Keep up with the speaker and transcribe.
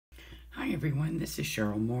Hi everyone, this is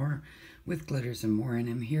Cheryl Moore with Glitters and More, and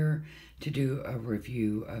I'm here to do a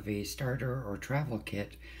review of a starter or travel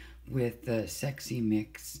kit with the Sexy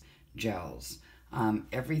Mix gels.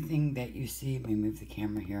 Everything that you see, let me move the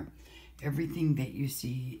camera here, everything that you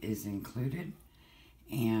see is included,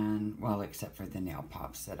 and well, except for the nail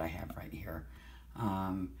pops that I have right here.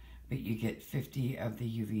 But you get 50 of the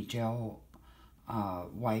UV gel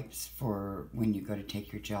wipes for when you go to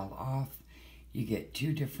take your gel off. You get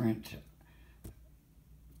 2 different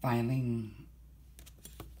filing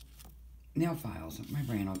nail files. My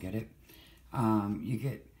brain will get it. You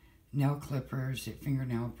get nail clippers, a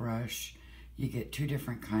fingernail brush. You get 2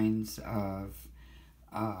 different kinds of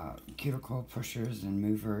cuticle pushers and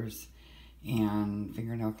movers and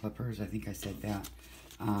fingernail clippers. I think I said that.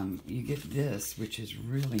 You get this, which is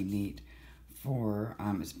really neat for,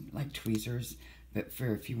 it's like tweezers, but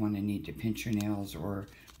for if you want to need to pinch your nails or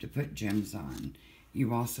to put gems on.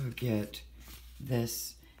 You also get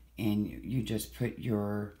this, and you just put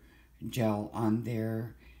your gel on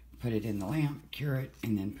there, put it in the lamp, cure it,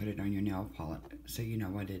 and then put it on your nail polish so you know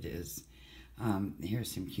what it is.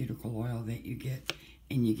 Here's some cuticle oil that you get,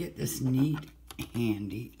 and you get this neat,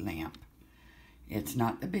 handy lamp. It's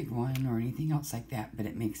not the big one or anything else like that, but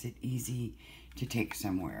it makes it easy to take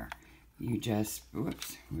somewhere. You just,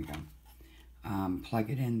 whoops, here we go.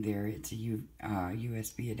 Plug it in there. It's a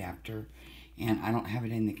USB adapter, and I don't have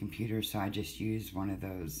it in the computer, so I just use one of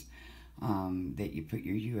those that you put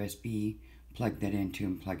your USB, plug that into,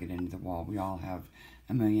 and plug it into the wall. We all have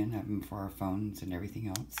a million of them for our phones and everything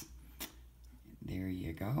else. There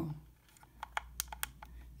you go.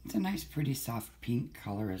 It's a nice, pretty soft pink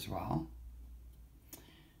color as well.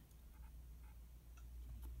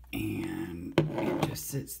 And it just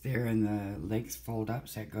sits there, and the legs fold up,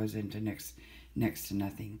 so it goes into next to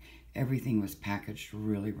nothing. Everything was packaged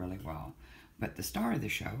really, really well. But the star of the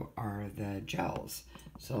show are the gels.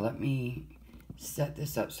 So let me set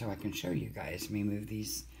this up so I can show you guys. Let me move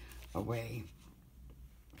these away.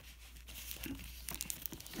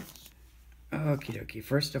 Okie dokie.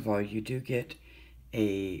 First of all, you do get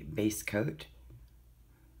a base coat.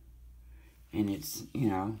 And it's, you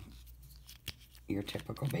know, your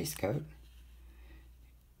typical base coat.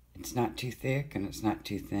 It's not too thick and it's not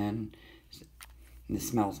too thin. And the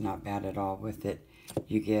smell's not bad at all with it.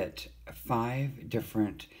 You get 5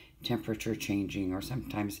 different temperature changing, or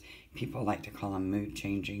sometimes people like to call them mood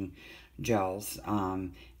changing gels.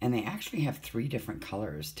 And they actually have 3 different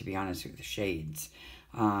colors, to be honest with the shades.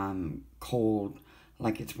 Cold,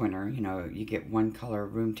 like it's winter, you know, you get one color.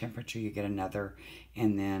 Room temperature, you get another.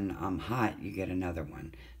 And then hot, you get another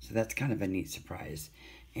one. So that's kind of a neat surprise.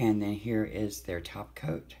 And then here is their top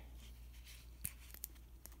coat.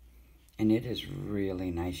 And it is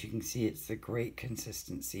really nice. You can see it's the great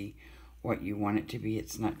consistency, what you want it to be.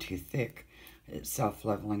 It's not too thick. It's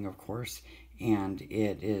self-leveling, of course. And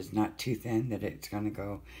it is not too thin that it's going to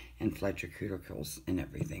go and flood your cuticles and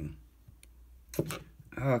everything.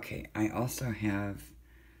 Okay, I also have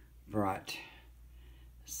brought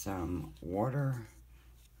some water.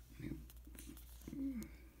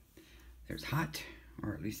 There's hot,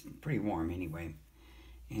 or at least pretty warm anyway,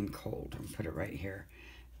 and cold. I'll put it right here.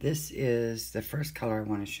 This is the first color I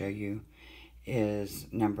want to show you, is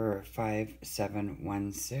number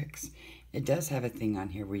 5716. It does have a thing on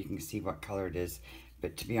here where you can see what color it is,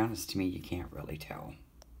 but to be honest, to me, you can't really tell.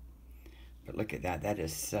 But look at that. That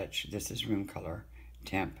is such, this is room color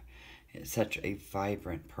temp. It's such a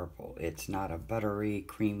vibrant purple. It's not a buttery,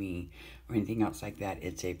 creamy, or anything else like that.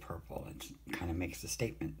 It's a purple. It kind of makes a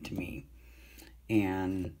statement to me.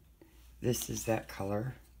 And this is that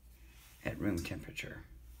color at room temperature.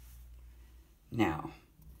 Now,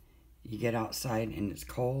 you get outside and it's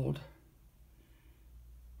cold.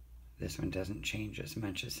 This one doesn't change as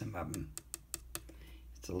much as some of them.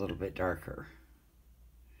 It's a little bit darker.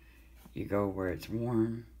 You go where it's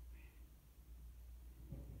warm.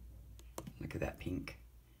 Look at that pink.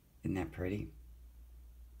 Isn't that pretty?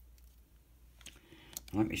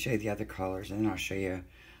 Let me show you the other colors, and then I'll show you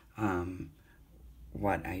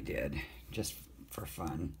what I did, just for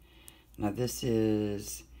fun. Now this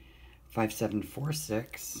is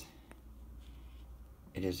 5746.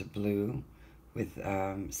 It is a blue with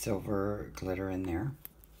silver glitter in there.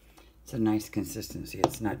 It's a nice consistency.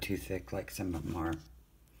 It's not too thick like some of them are.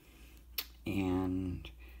 And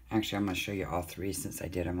actually, I'm going to show you all 3 since I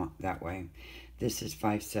did them that way. This is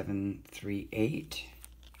 5738.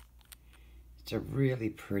 It's a really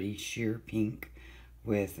pretty sheer pink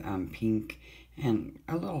with pink and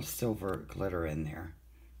a little silver glitter in there.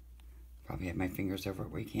 Probably have my fingers over it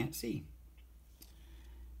where you can't see.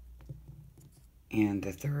 And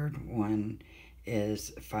the third one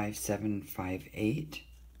is 5758.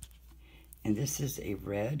 And this is a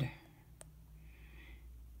red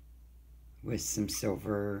with some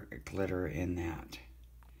silver glitter in that.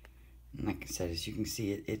 And like I said, as you can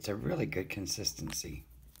see, it's a really good consistency.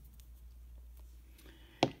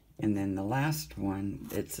 And then the last one,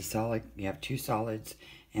 it's a solid. You have 2 solids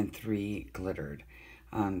and 3 glittered.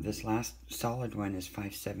 This last solid one is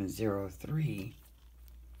 5703.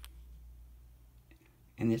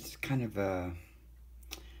 And it's kind of a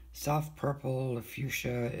soft purple, a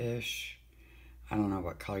fuchsia-ish. I don't know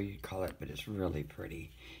what color you'd call it, but it's really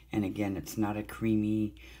pretty. And again, it's not a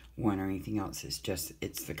creamy one or anything else.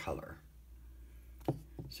 It's the color.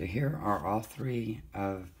 So here are all 3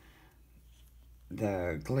 of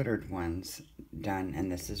the glittered ones done,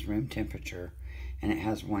 and this is room temperature, and it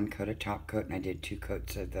has 1 coat of top coat, and I did 2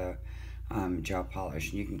 coats of the gel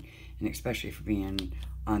polish. And you can, and especially for being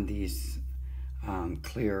on these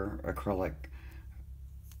clear acrylic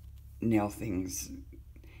nail things,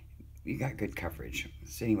 you got good coverage.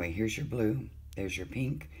 So anyway, here's your blue, there's your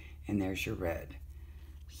pink, and there's your red.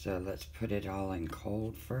 So let's put it all in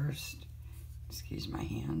cold first. Excuse my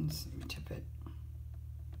hands, let me tip it.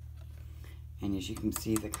 And as you can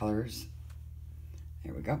see, the colors,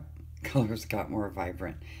 there we go. Colors got more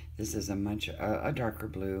vibrant. This is a darker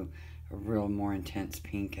blue, a real more intense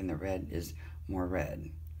pink, and the red is more red.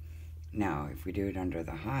 Now, if we do it under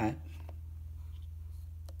the hot,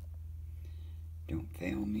 don't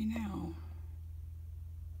fail me now.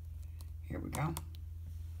 Here we go.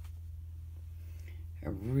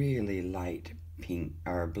 A really light pink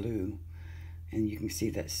or blue, and you can see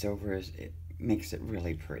that silver it makes it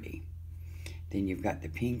really pretty. Then you've got the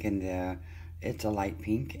pink, and it's a light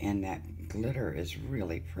pink, and that glitter is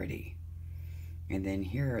really pretty. And then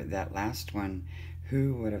here, that last one,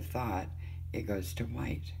 who would have thought it goes to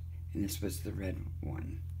white? And this was the red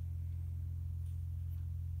one.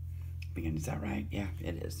 Again, is that right? Yeah,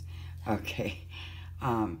 it is. Okay.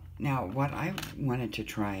 Now, what I wanted to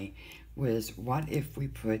try was, what if we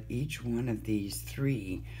put each one of these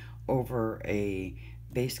 3 over a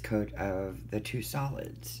base coat of the 2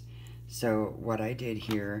 solids? So what I did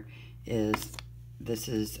here is, this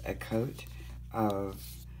is a coat of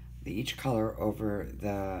each color over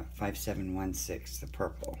the 5716, the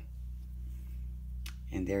purple.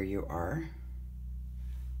 And there you are.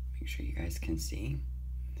 Make sure you guys can see.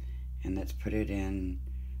 And let's put it in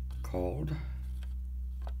cold.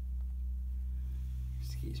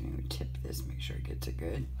 Excuse me, we tip this, make sure it gets it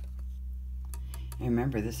good. And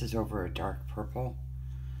remember, this is over a dark purple.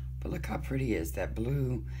 But look how pretty it is. That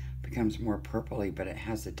blue becomes more purpley, but it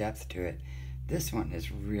has a depth to it. This one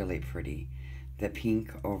is really pretty. The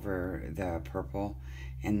pink over the purple.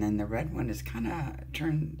 And then the red one is kind of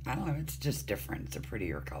turned, I don't know, it's just different. It's a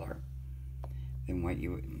prettier color than what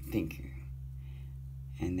you would think.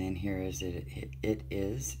 And then here is it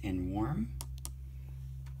is in warm.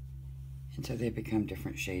 And so they become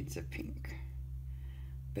different shades of pink.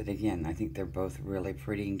 But again, I think they're both really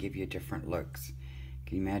pretty and give you different looks.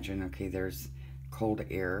 Can you imagine, okay, there's cold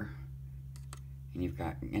air, and you've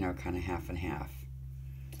got, you know, kind of half and half.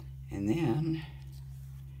 And then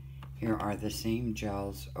here are the same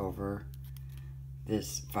gels over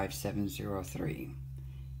this 5703.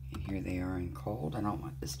 And here they are in cold. I don't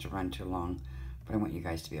want this to run too long, but I want you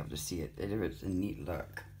guys to be able to see it. It is a neat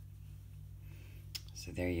look.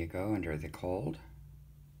 So there you go, under the cold.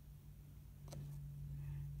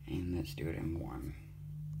 And let's do it in warm.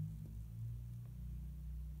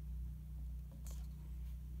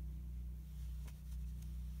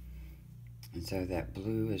 And so that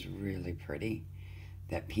blue is really pretty.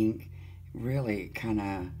 That pink really kind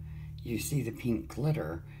of, you see the pink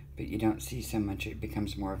glitter, but you don't see so much. It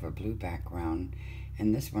becomes more of a blue background.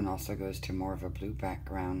 And this one also goes to more of a blue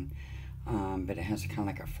background, but it has kind of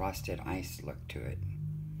like a frosted ice look to it.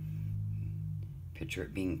 Picture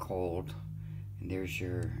it being cold. And there's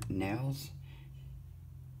your nails.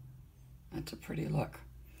 That's a pretty look.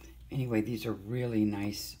 Anyway, these are really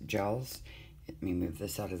nice gels. Let me move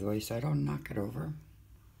this out of the way so I don't knock it over.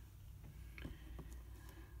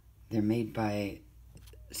 They're made by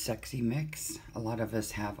Sexy Mix. A lot of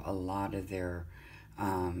us have a lot of their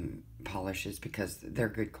polishes because they're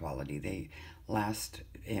good quality. They last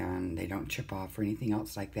and they don't chip off or anything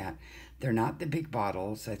else like that. They're not the big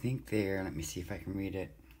bottles. I think they're, let me see if I can read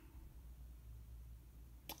it.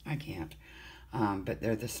 I can't. But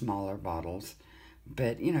they're the smaller bottles.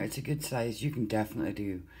 But, you know, it's a good size. You can definitely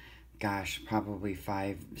do, gosh, probably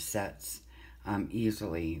 5 sets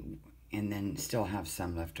easily, and then still have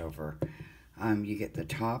some left over. You get the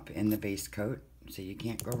top and the base coat, so you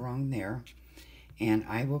can't go wrong there. And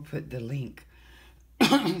I will put the link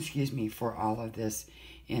excuse me, for all of this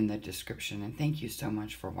in the description. And thank you so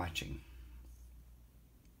much for watching.